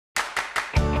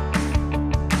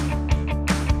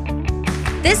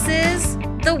This is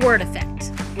The Word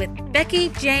Effect with Becky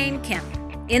Jane Kemp.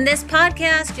 In this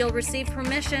podcast, you'll receive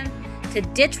permission to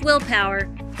ditch willpower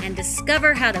and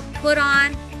discover how to put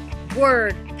on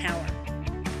word power.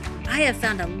 I have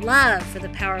found a love for the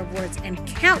power of words and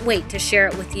can't wait to share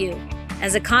it with you.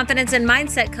 As a confidence and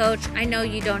mindset coach, I know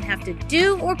you don't have to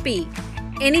do or be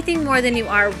anything more than you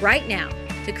are right now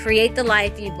to create the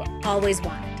life you've always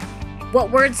wanted.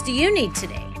 What words do you need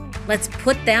today? Let's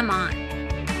put them on.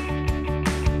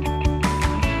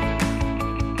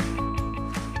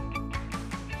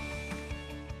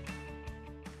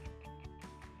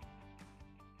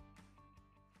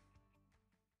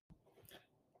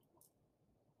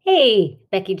 Hey,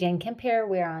 Becky Jane Kemp here.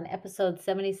 We're on episode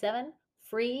 77,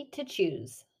 Free to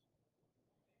Choose.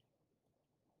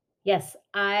 Yes,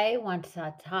 I want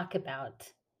to talk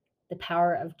about the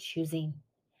power of choosing.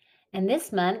 And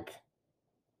this month,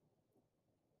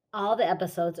 all the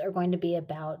episodes are going to be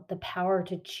about the power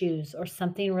to choose or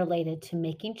something related to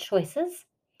making choices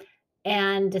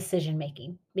and decision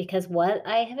making. Because what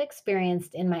I have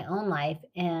experienced in my own life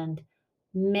and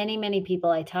many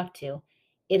people I talk to,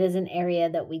 it is an area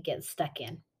that we get stuck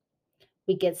in.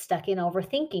 We get stuck in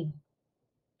overthinking.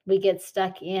 We get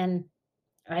stuck in,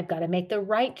 I've got to make the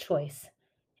right choice.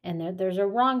 And there's a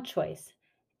wrong choice.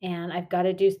 And I've got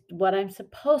to do what I'm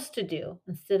supposed to do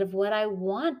instead of what I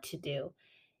want to do.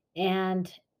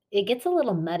 And it gets a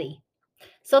little muddy.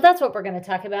 So that's what we're going to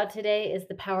talk about today is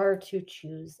the power to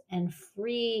choose and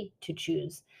free to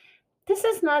choose. This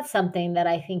is not something that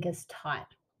I think is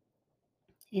taught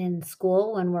in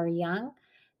school when we're young,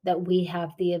 that we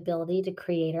have the ability to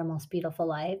create our most beautiful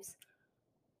lives.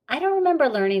 I don't remember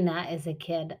learning that as a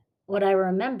kid. What I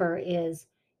remember is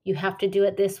you have to do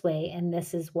it this way, and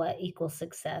this is what equals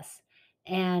success.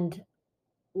 And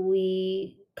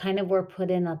we kind of were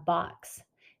put in a box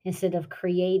instead of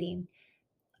creating.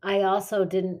 I also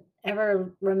didn't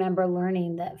ever remember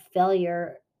learning that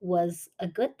failure was a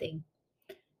good thing.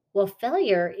 Well,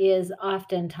 failure is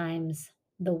oftentimes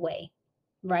the way,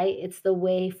 right? It's the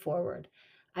way forward.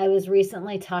 I was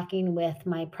recently talking with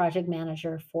my project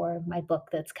manager for my book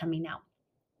that's coming out.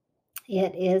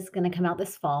 It is going to come out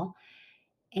this fall.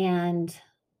 And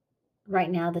right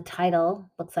now, the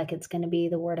title looks like it's going to be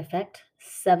The Word Effect,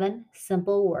 7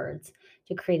 Simple Words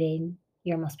to Creating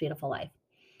Your Most Beautiful Life.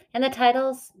 And the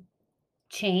title's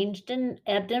changed and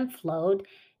ebbed and flowed.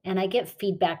 And I get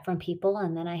feedback from people,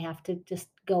 and then I have to just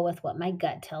go with what my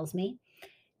gut tells me.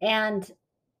 And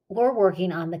we're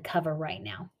working on the cover right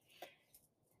now.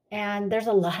 And there's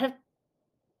a lot of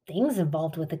things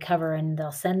involved with the cover, and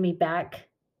they'll send me back,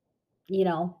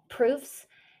 proofs.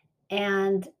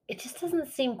 And it just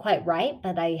doesn't seem quite right,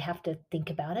 but I have to think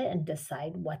about it and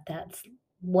decide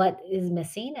what is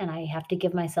missing. And I have to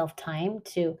give myself time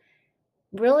to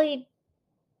really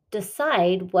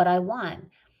decide what I want.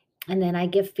 And then I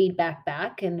give feedback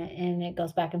back and it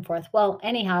goes back and forth. Well,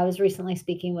 anyhow, I was recently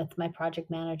speaking with my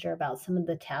project manager about some of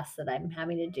the tasks that I'm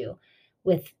having to do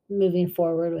with moving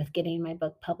forward with getting my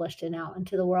book published and out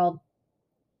into the world.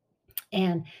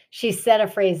 And she said a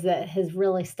phrase that has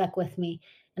really stuck with me.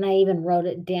 And I even wrote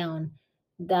it down.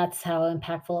 That's how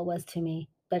impactful it was to me.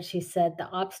 But she said, the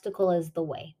obstacle is the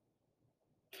way.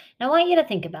 Now, I want you to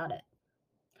think about it.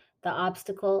 The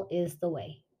obstacle is the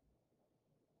way.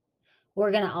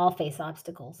 We're going to all face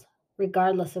obstacles,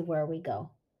 regardless of where we go.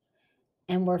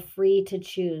 And we're free to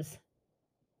choose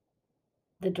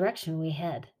the direction we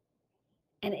head.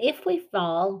 And if we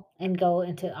fall and go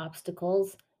into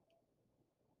obstacles,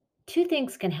 2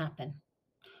 things can happen.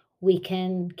 We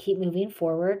can keep moving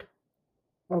forward,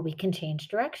 or we can change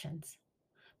directions.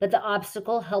 But the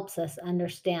obstacle helps us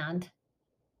understand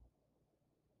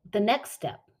the next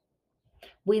step.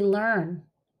 We learn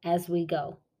as we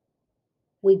go.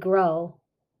 We grow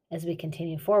as we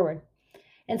continue forward.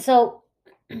 And so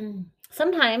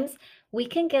sometimes we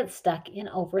can get stuck in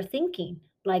overthinking,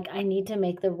 like I need to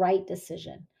make the right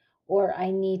decision, or I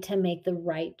need to make the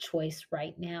right choice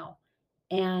right now.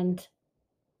 And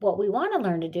what we want to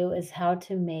learn to do is how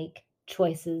to make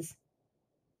choices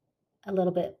a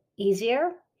little bit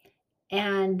easier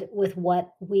and with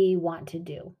what we want to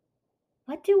do.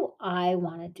 What do I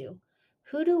want to do?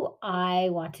 Who do I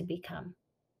want to become?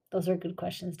 Those are good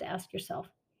questions to ask yourself.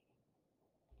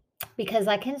 Because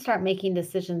I can start making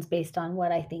decisions based on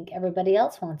what I think everybody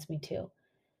else wants me to.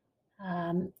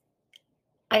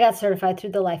 I got certified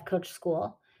through the Life Coach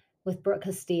School with Brooke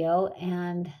Castillo,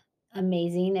 and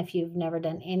amazing. If you've never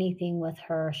done anything with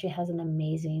her, she has an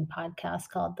amazing podcast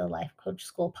called the Life Coach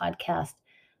School Podcast.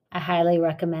 I highly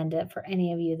recommend it for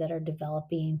any of you that are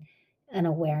developing an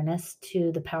awareness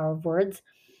to the power of words.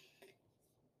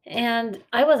 And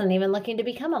I wasn't even looking to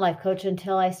become a life coach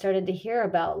until I started to hear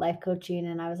about life coaching.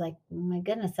 And I was like, oh my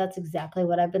goodness, that's exactly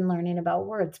what I've been learning about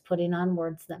words, putting on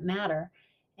words that matter.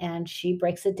 And she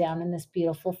breaks it down in this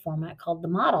beautiful format called the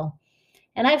model.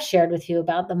 And I've shared with you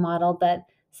about the model, but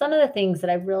some of the things that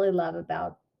I really love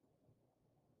about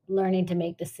learning to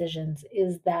make decisions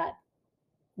is that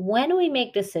when we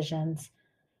make decisions,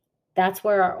 that's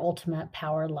where our ultimate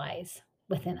power lies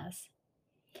within us.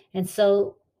 And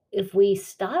so if we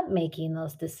stop making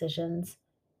those decisions,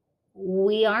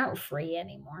 we aren't free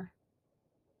anymore.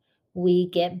 We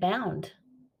get bound,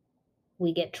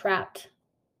 we get trapped,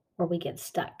 or we get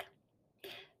stuck.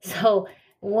 So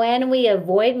when we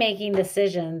avoid making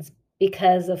decisions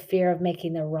because of fear of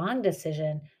making the wrong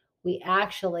decision, we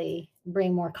actually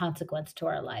bring more consequence to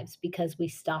our lives because we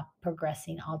stop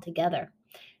progressing altogether.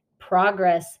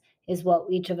 Progress is what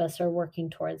each of us are working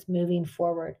towards, moving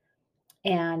forward.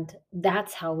 And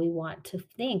that's how we want to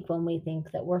think when we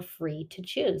think that we're free to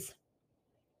choose.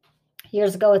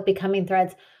 Years ago with Becoming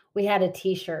Threads, we had a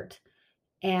t shirt,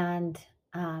 and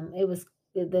it was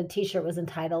the t shirt was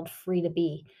entitled Free to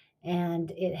Be. And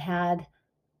it had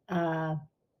uh,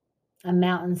 a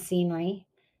mountain scenery.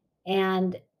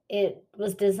 And it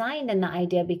was designed in the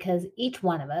idea because each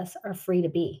one of us are free to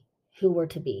be who we're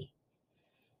to be.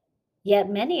 Yet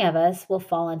many of us will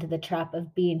fall into the trap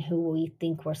of being who we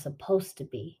think we're supposed to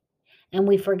be. And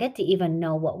we forget to even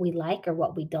know what we like or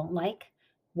what we don't like,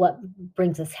 what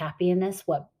brings us happiness,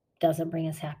 what doesn't bring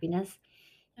us happiness.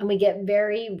 And we get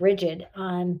very rigid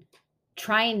on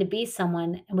trying to be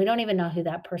someone, and we don't even know who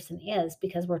that person is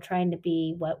because we're trying to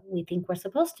be what we think we're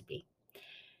supposed to be.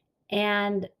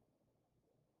 And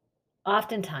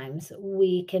oftentimes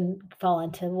we can fall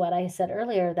into what I said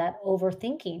earlier, that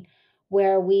overthinking,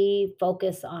 where we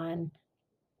focus on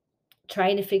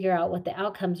trying to figure out what the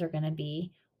outcomes are going to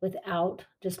be without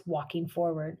just walking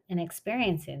forward and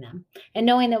experiencing them and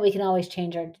knowing that we can always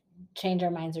change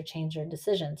our minds or change our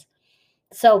decisions.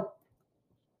 So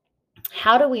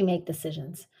how do we make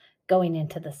decisions going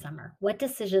into the summer? What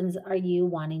decisions are you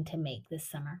wanting to make this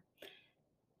summer?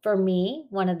 For me,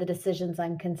 one of the decisions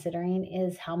I'm considering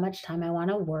is how much time I want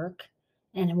to work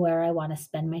and where I want to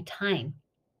spend my time.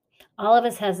 All of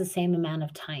us has the same amount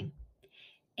of time.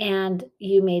 And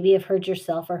you maybe have heard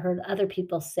yourself or heard other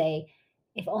people say,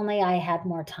 if only I had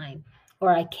more time, or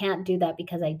I can't do that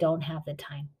because I don't have the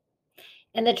time.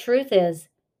 And the truth is,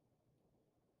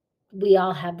 we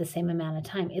all have the same amount of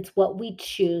time. It's what we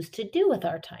choose to do with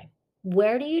our time.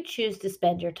 Where do you choose to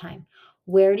spend your time?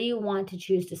 Where do you want to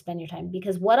choose to spend your time?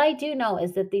 Because what I do know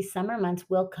is that these summer months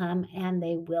will come and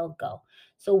they will go.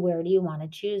 So, where do you want to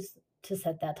choose to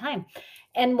set that time?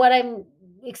 And what I'm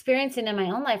experiencing in my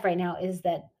own life right now is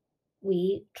that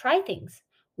we try things.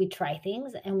 We try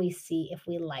things and we see if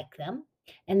we like them,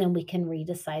 and then we can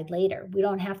redecide later. We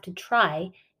don't have to try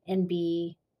and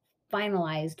be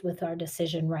finalized with our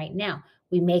decision right now.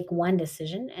 We make one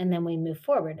decision and then we move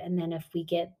forward. And then if we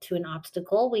get to an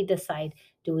obstacle, we decide,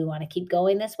 do we want to keep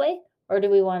going this way or do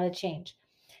we want to change?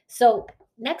 So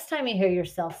next time you hear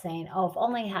yourself saying, oh, if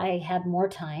only I had more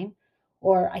time,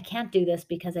 or I can't do this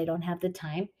because I don't have the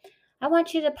time, I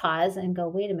want you to pause and go,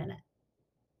 wait a minute,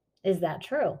 is that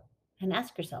true? And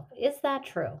ask yourself, is that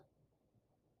true?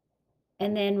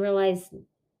 And then realize,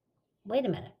 wait a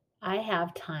minute, I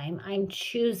have time. I'm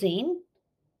choosing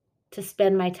to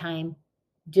spend my time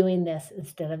doing this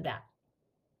instead of that.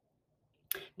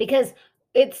 Because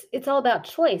it's all about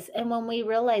choice. And when we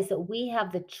realize that we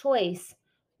have the choice,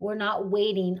 we're not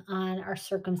waiting on our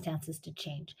circumstances to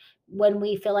change. When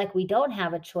we feel like we don't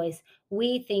have a choice,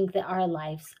 we think that our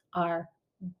lives are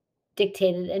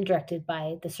dictated and directed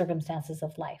by the circumstances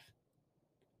of life.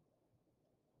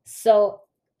 So,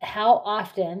 how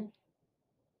often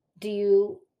do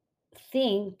you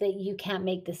think that you can't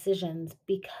make decisions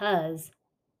because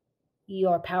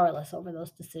you're powerless over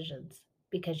those decisions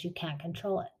because you can't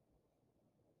control it?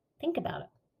 Think about it.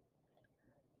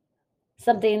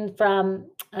 Something from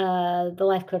the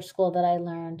life coach school that I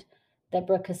learned that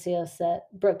Brooke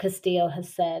Castillo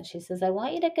has said. She says, "I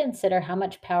want you to consider how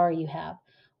much power you have.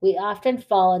 We often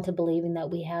fall into believing that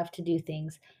we have to do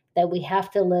things, that we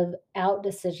have to live out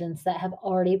decisions that have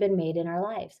already been made in our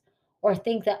lives, or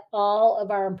think that all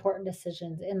of our important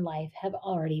decisions in life have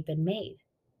already been made.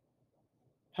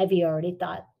 Have you already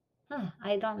thought, huh,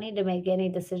 I don't need to make any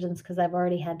decisions because I've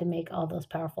already had to make all those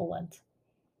powerful ones,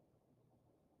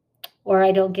 or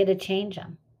I don't get to change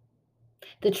them?"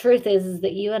 The truth is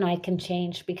that you and I can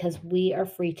change because we are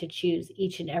free to choose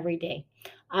each and every day.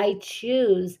 I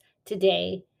choose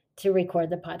today to record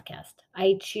the podcast.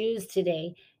 I choose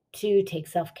today to take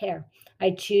self-care.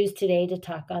 I choose today to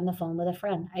talk on the phone with a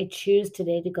friend. I choose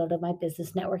today to go to my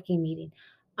business networking meeting.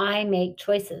 I make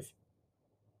choices.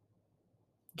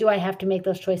 Do I have to make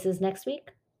those choices next week?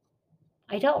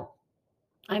 I don't.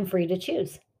 I'm free to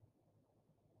choose.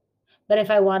 But if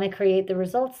I want to create the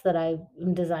results that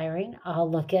I'm desiring, I'll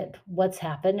look at what's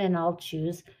happened and I'll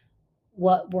choose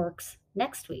what works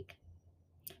next week.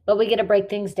 But we get to break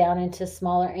things down into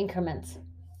smaller increments.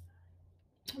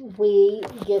 We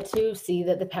get to see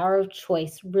that the power of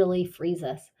choice really frees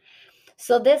us.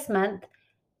 So this month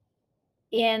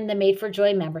in the Made for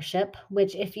Joy membership,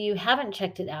 which if you haven't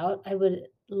checked it out, I would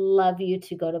love you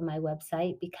to go to my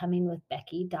website,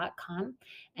 becomingwithbecky.com.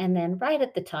 And then right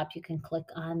at the top, you can click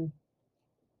on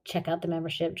check out the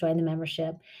membership, join the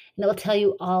membership, and it will tell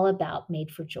you all about Made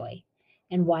for Joy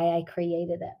and why I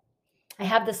created it. I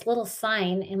have this little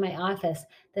sign in my office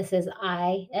that says,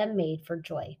 I am made for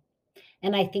joy.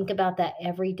 And I think about that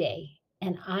every day.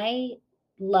 And I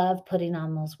love putting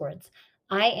on those words.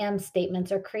 I am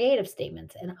statements are creative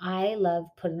statements. And I love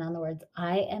putting on the words,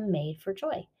 I am made for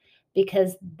joy,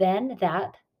 because then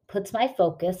that puts my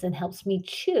focus and helps me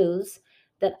choose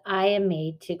that I am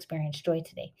made to experience joy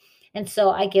today. And so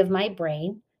I give my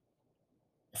brain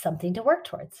something to work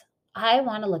towards. I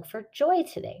want to look for joy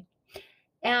today.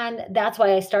 And that's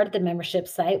why I started the membership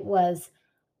site was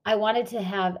I wanted to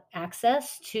have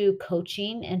access to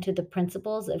coaching and to the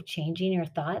principles of changing your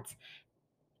thoughts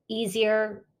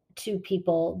easier to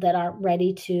people that aren't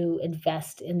ready to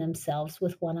invest in themselves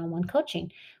with one-on-one coaching,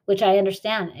 which I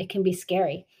understand it can be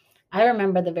scary. I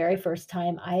remember the very first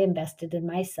time I invested in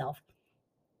myself.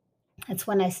 It's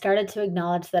when I started to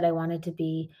acknowledge that I wanted to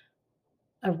be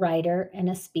a writer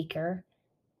and a speaker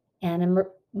and a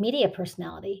media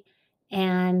personality.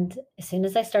 And as soon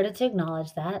as I started to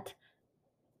acknowledge that,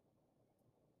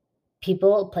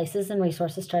 people, places, and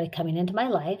resources started coming into my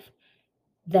life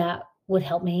that would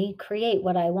help me create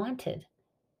what I wanted.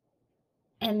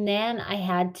 And then I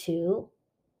had to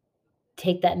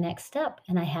take that next step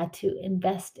and I had to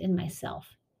invest in myself.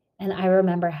 And I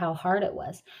remember how hard it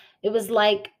was. It was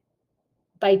like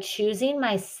by choosing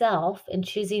myself and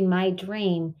choosing my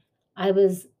dream, I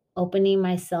was opening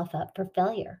myself up for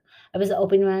failure. I was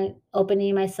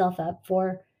opening myself up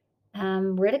for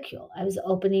ridicule. I was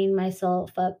opening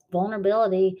myself up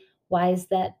vulnerability wise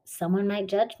that someone might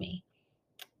judge me.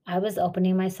 I was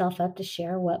opening myself up to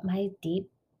share what my deep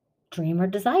dream or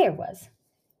desire was.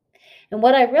 And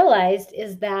what I realized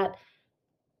is that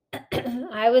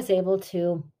I was able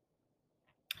to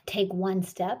take one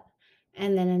step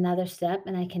and then another step,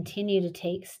 and I continue to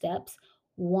take steps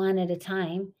one at a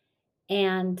time.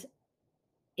 And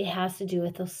it has to do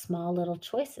with those small little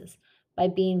choices by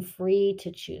being free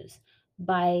to choose,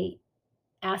 by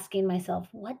asking myself,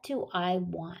 what do I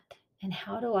want? And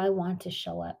how do I want to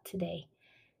show up today?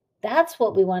 That's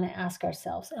what we want to ask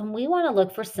ourselves. And we want to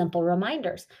look for simple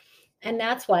reminders. And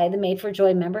that's why the Made for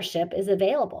Joy membership is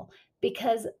available.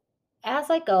 Because as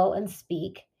I go and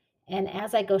speak, and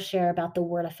as I go share about the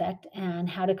word effect and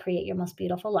how to create your most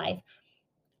beautiful life,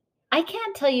 I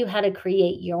can't tell you how to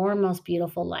create your most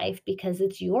beautiful life because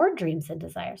it's your dreams and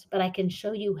desires, but I can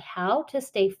show you how to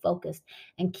stay focused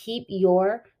and keep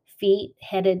your feet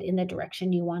headed in the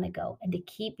direction you want to go and to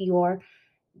keep your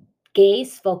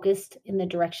gaze focused in the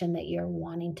direction that you're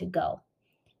wanting to go.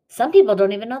 Some people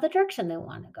don't even know the direction they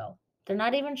want to go. They're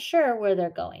not even sure where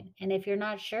they're going. And if you're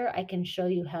not sure, I can show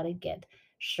you how to get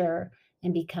sure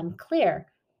and become clear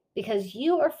because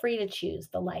you are free to choose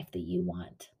the life that you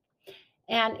want.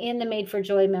 And in the Made for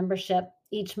Joy membership,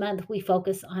 each month we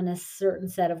focus on a certain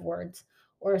set of words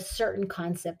or a certain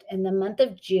concept. In the month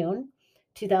of June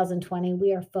 2020,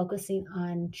 we are focusing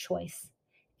on choice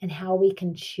and how we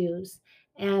can choose.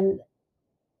 And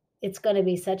it's going to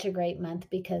be such a great month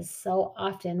because so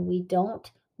often we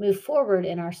don't move forward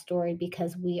in our story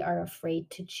because we are afraid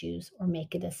to choose or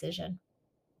make a decision.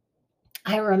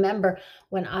 I remember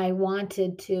when I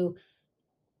wanted to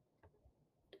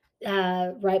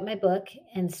write my book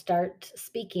and start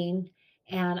speaking,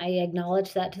 and I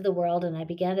acknowledged that to the world and I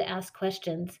began to ask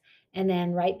questions. And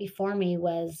then right before me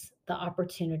was the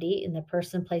opportunity, and the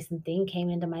person, place, and thing came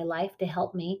into my life to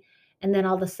help me. And then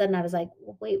all of a sudden I was like,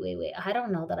 wait, I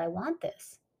don't know that I want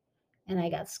this. And I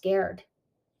got scared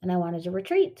and I wanted to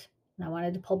retreat and I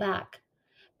wanted to pull back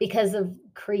because of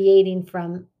creating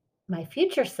from my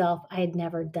future self. I had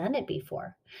never done it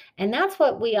before. And that's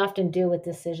what we often do with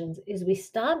decisions is we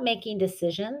stop making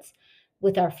decisions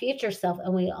with our future self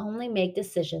and we only make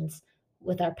decisions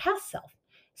with our past self.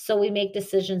 So we make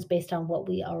decisions based on what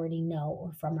we already know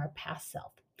or from our past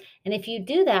self. And if you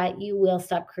do that, you will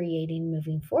stop creating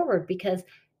moving forward because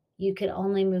you can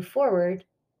only move forward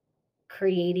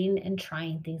creating and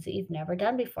trying things that you've never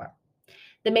done before.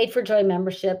 The Made for Joy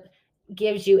membership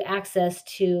gives you access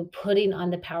to putting on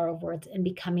the power of words and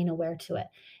becoming aware to it.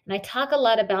 And I talk a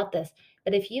lot about this,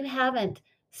 but if you haven't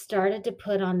started to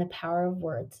put on the power of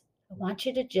words, I want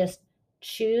you to just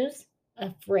choose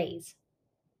a phrase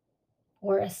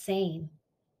or a saying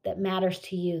that matters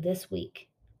to you this week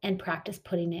and practice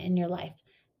putting it in your life.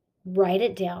 Write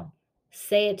it down,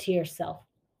 say it to yourself.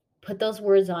 Put those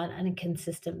words on in a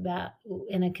consistent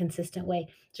way.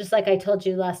 Just like I told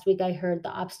you last week, I heard the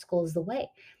obstacle is the way.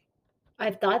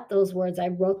 I've thought those words, I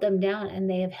wrote them down, and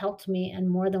they have helped me on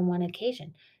more than one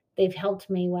occasion. They've helped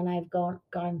me when I've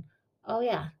gone, oh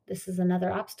yeah, this is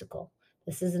another obstacle.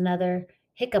 This is another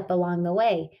hiccup along the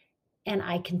way. And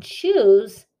I can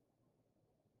choose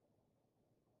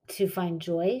to find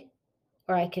joy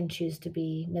or I can choose to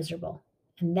be miserable.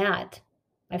 And that,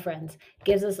 my friends,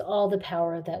 gives us all the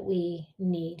power that we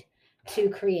need to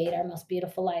create our most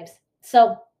beautiful lives.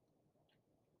 So,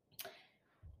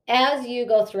 as you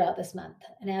go throughout this month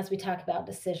and as we talk about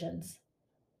decisions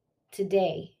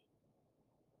today,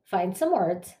 find some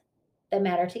words that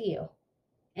matter to you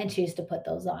and choose to put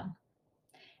those on.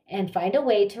 And find a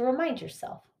way to remind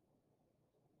yourself.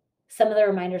 Some of the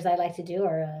reminders I like to do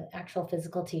are an actual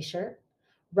physical t shirt,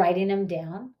 writing them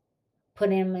down,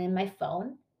 putting them in my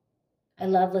phone. I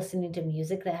love listening to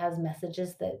music that has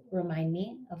messages that remind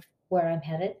me of where I'm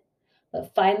headed.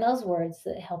 But find those words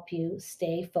that help you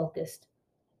stay focused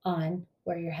on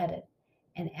where you're headed.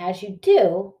 And as you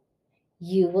do,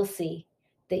 you will see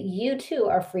that you too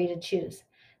are free to choose,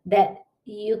 that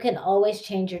you can always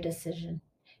change your decision.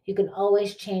 You can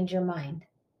always change your mind.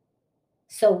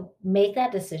 So make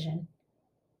that decision,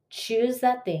 choose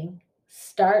that thing,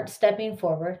 start stepping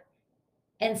forward,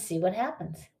 and see what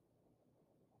happens.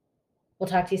 We'll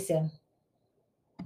talk to you soon.